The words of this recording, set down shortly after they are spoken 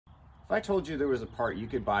If I told you there was a part you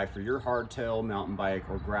could buy for your hardtail mountain bike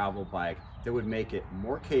or gravel bike that would make it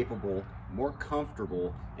more capable, more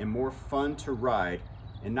comfortable, and more fun to ride,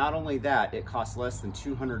 and not only that, it costs less than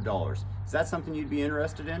 $200, is that something you'd be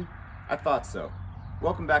interested in? I thought so.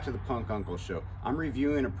 Welcome back to the Punk Uncle Show. I'm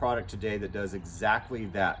reviewing a product today that does exactly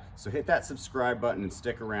that. So hit that subscribe button and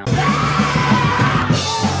stick around.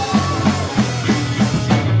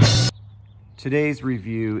 Today's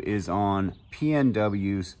review is on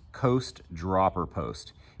PNW's Coast Dropper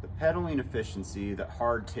Post. The pedaling efficiency that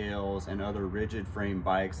hardtails and other rigid frame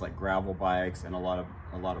bikes like gravel bikes and a lot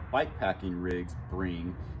of bike packing rigs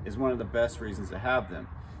bring is one of the best reasons to have them.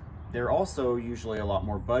 They're also usually a lot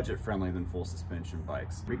more budget friendly than full suspension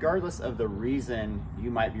bikes. Regardless of the reason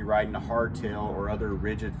you might be riding a hardtail or other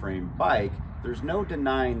rigid frame bike, there's no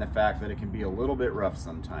denying the fact that it can be a little bit rough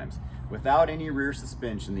sometimes. Without any rear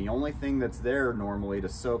suspension, the only thing that's there normally to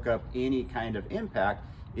soak up any kind of impact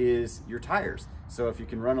is your tires. So if you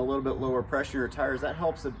can run a little bit lower pressure in your tires, that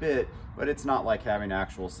helps a bit, but it's not like having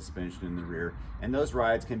actual suspension in the rear. And those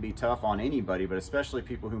rides can be tough on anybody, but especially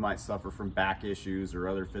people who might suffer from back issues or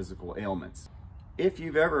other physical ailments. If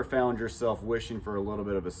you've ever found yourself wishing for a little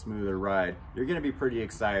bit of a smoother ride, you're gonna be pretty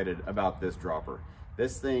excited about this dropper.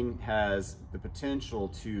 This thing has the potential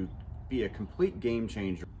to be a complete game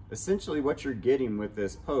changer. Essentially what you're getting with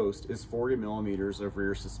this post is 40 millimeters of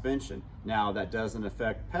rear suspension. Now that doesn't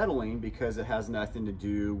affect pedaling because it has nothing to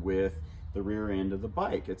do with the rear end of the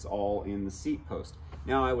bike. It's all in the seat post.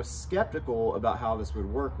 Now I was skeptical about how this would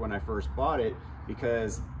work when I first bought it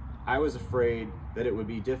because I was afraid that it would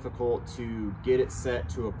be difficult to get it set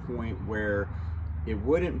to a point where it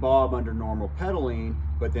wouldn't bob under normal pedaling,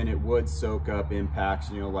 but then it would soak up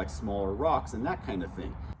impacts, like smaller rocks and that kind of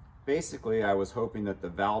thing. Basically, I was hoping that the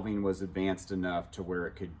valving was advanced enough to where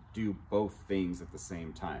it could do both things at the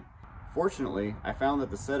same time. Fortunately, I found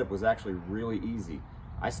that the setup was actually really easy.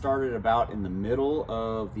 I started about in the middle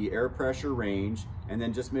of the air pressure range and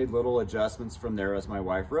then just made little adjustments from there as my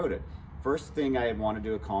wife rode it. First thing I had wanted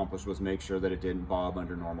to accomplish was make sure that it didn't bob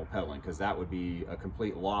under normal pedaling, because that would be a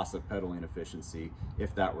complete loss of pedaling efficiency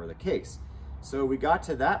if that were the case. So we got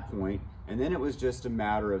to that point, and then it was just a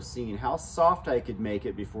matter of seeing how soft I could make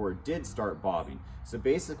it before it did start bobbing. So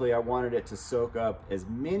basically I wanted it to soak up as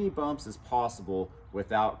many bumps as possible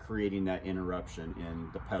without creating that interruption in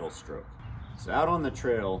the pedal stroke. So out on the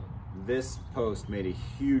trail, this post made a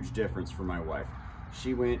huge difference for my wife.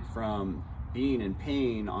 She went from being in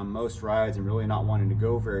pain on most rides and really not wanting to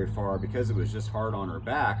go very far because it was just hard on her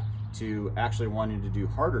back to actually wanting to do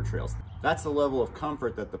harder trails. That's the level of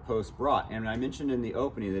comfort that the post brought. And I mentioned in the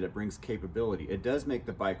opening that it brings capability. It does make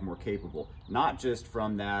the bike more capable, not just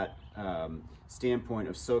from that standpoint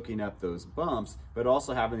of soaking up those bumps, but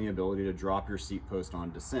also having the ability to drop your seat post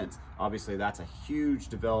on descents. Obviously, that's a huge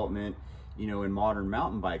development, in modern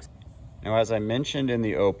mountain bikes. Now, as I mentioned in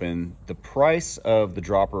the open, the price of the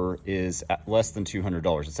dropper is at less than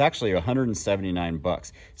 $200. It's actually 179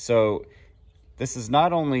 bucks. So this is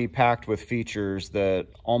not only packed with features that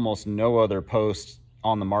almost no other post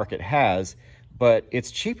on the market has, but it's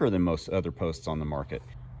cheaper than most other posts on the market.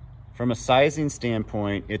 From a sizing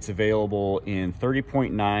standpoint, it's available in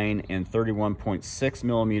 30.9 and 31.6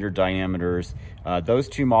 millimeter diameters. Those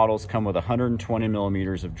two models come with 120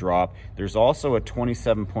 millimeters of drop. There's also a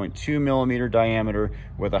 27.2 millimeter diameter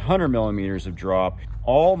with 100 millimeters of drop.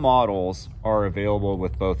 All models are available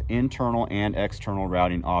with both internal and external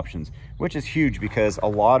routing options, which is huge because a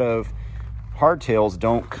lot of hardtails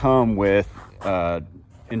don't come with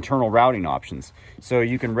internal routing options. So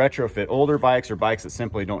you can retrofit older bikes or bikes that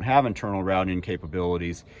simply don't have internal routing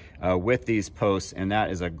capabilities with these posts, and that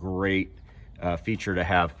is a great feature to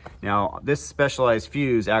have. Now, this specialized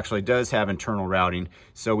fuse actually does have internal routing,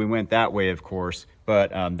 so we went that way, of course,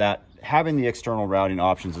 but that having the external routing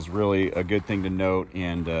options is really a good thing to note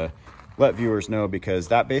and let viewers know, because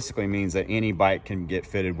that basically means that any bike can get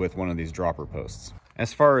fitted with one of these dropper posts.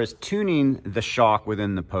 As far as tuning the shock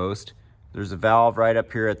within the post, there's a valve right up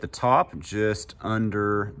here at the top, just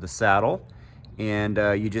under the saddle. And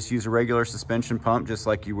you just use a regular suspension pump, just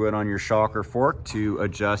like you would on your shock or fork, to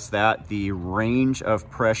adjust that. The range of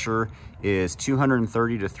pressure is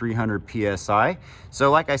 230 to 300 PSI.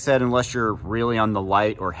 So like I said, unless you're really on the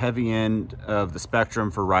light or heavy end of the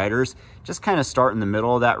spectrum for riders, just kind of start in the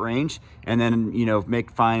middle of that range and then,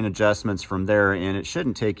 make fine adjustments from there. And it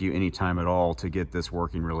shouldn't take you any time at all to get this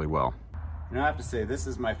working really well. And I have to say, this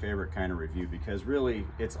is my favorite kind of review because really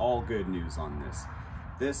it's all good news on this.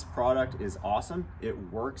 This product is awesome. It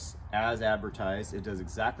works as advertised. It does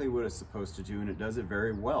exactly what it's supposed to do, and it does it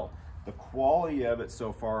very well. The quality of it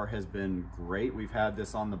so far has been great. We've had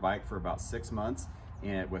this on the bike for about 6 months,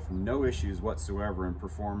 and with no issues whatsoever in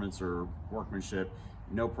performance or workmanship,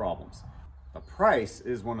 no problems. The price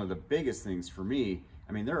is one of the biggest things for me.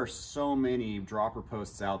 I mean, there are so many dropper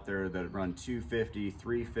posts out there that run $250,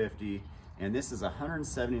 $350, and this is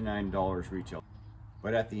 $179 retail.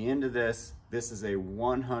 But at the end of this is a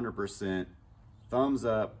 100% thumbs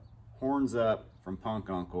up, horns up from Punk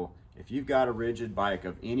Uncle. If you've got a rigid bike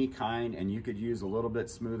of any kind and you could use a little bit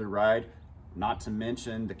smoother ride, not to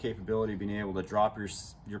mention the capability of being able to drop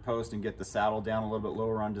your post and get the saddle down a little bit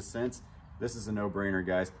lower on descents, this is a no-brainer,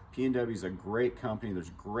 guys. PNW is a great company. There's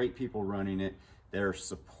great people running it. Their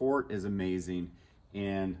support is amazing,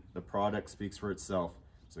 and the product speaks for itself.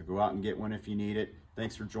 So go out and get one if you need it.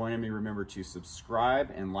 Thanks for joining me. Remember to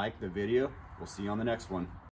subscribe and like the video. We'll see you on the next one.